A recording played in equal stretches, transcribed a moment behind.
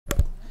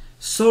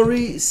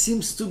Sorry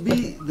seems to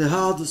be the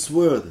hardest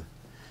word.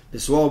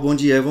 Pessoal, bom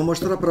dia. Eu vou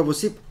mostrar para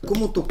você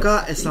como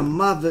tocar essa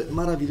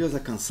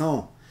maravilhosa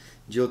canção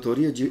de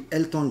autoria de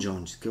Elton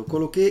John, que eu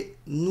coloquei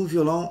no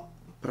violão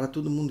para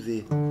todo mundo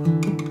ver.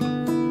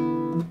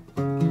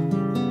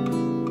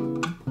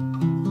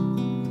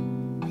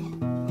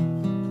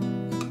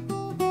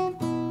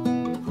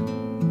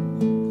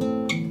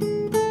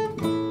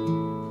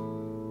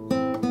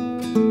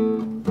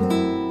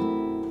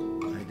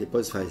 Aí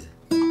depois faz.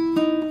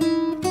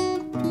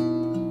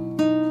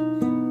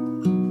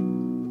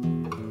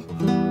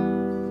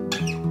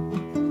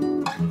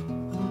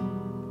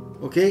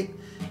 Ok?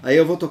 Aí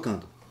eu vou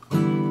tocando.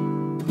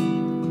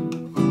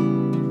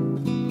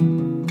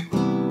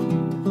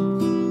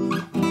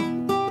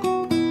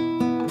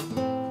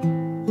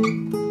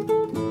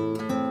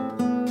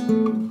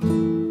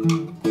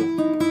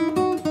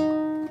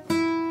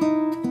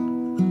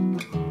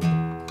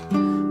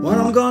 What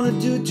I'm gonna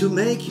do to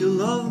make you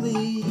love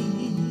me?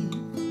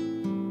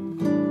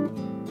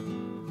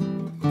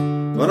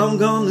 What I'm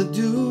gonna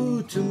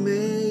do to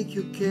make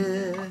you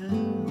care?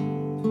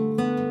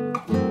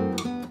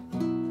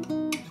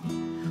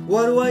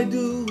 What do I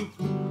do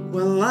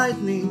when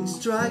lightning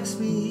strikes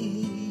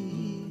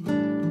me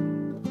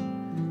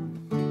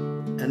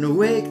and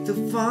awake to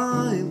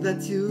find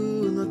that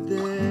you're not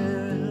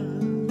there?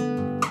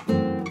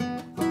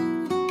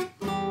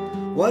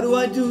 What do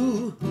I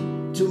do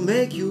to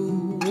make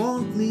you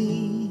want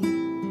me?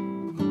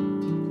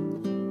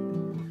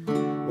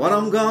 What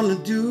I'm gonna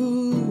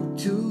do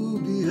to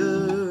be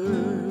heard?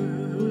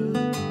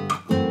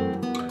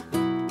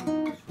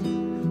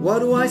 What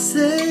do I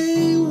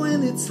say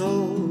when it's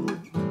all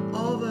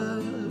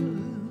over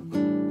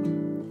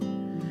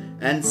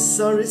and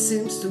sorry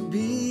seems to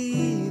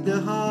be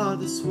the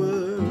hardest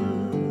word?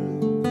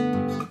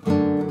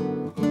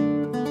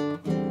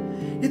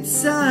 It's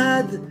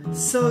sad,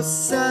 so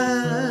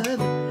sad.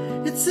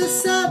 It's a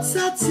sad,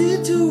 sad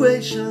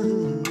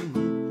situation,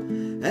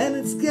 and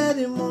it's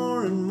getting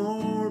more and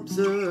more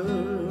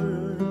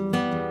absurd.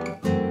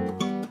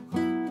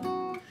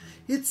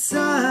 It's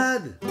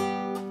sad,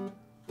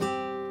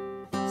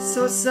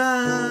 so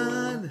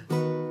sad.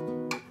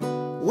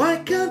 Why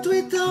can't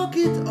we talk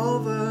it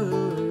over?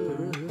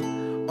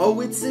 Oh,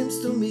 it seems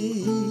to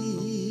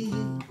me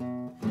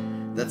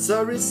that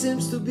sorry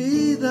seems to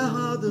be the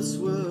hardest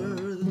word.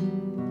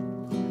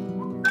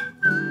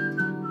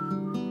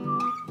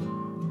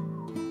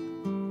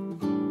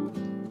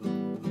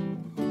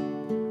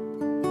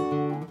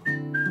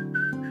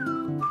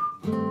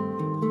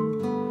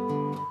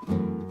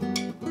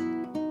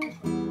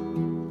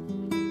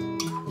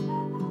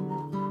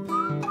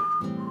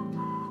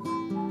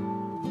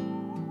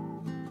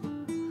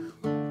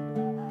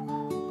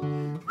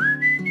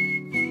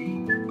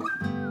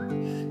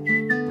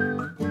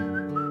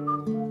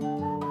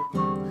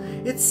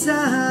 It's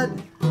sad,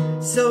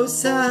 so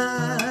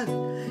sad.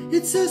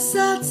 It's a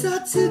sad,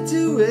 sad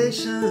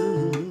situation,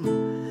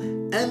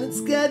 and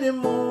it's getting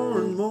more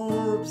and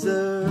more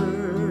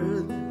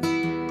absurd.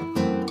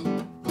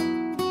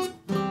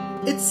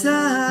 It's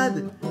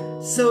sad,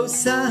 so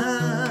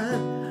sad.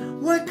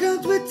 Why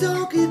can't we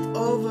talk it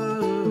over?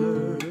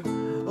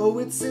 Oh,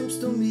 it seems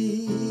to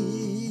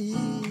me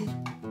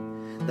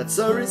that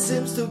sorry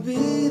seems to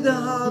be the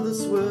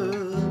hardest word.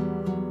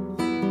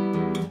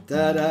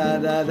 Da da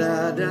da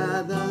da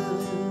da da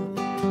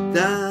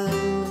da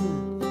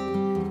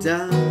da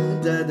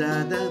da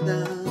da da da.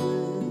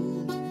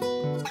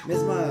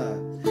 Mesma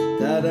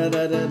da da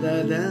da da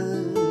da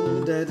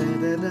da da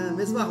da da.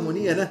 Mesma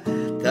harmonia, né?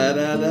 Da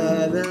da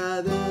da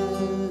da da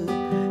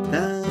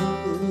da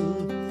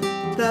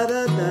da da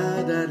da da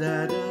da da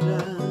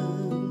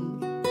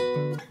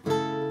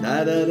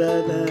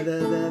da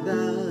da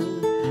da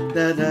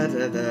da da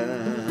da da.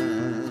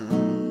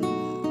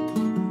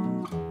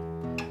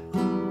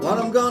 What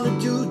I'm gonna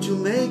do to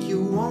make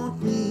you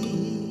want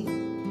me?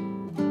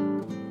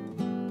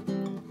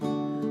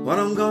 What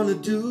I'm gonna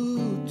do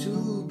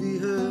to be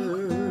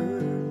heard?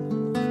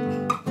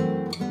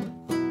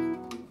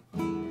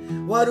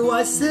 What do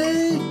I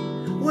say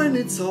when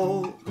it's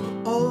all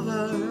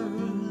over?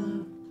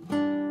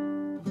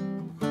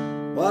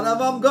 What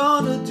have I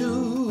gonna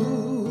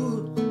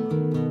do?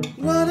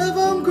 What have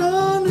I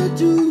gonna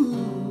do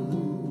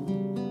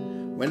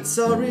when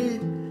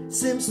sorry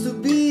seems to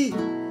be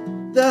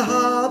the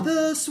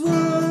hardest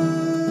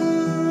word?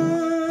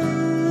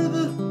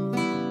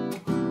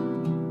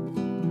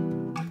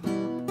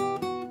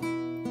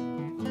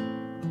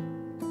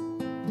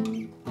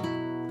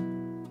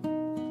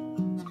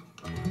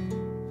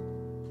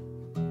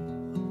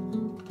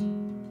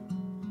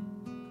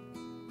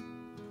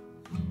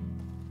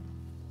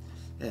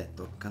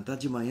 Cantar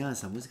de manhã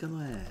essa música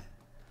não é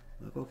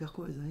qualquer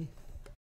coisa, hein?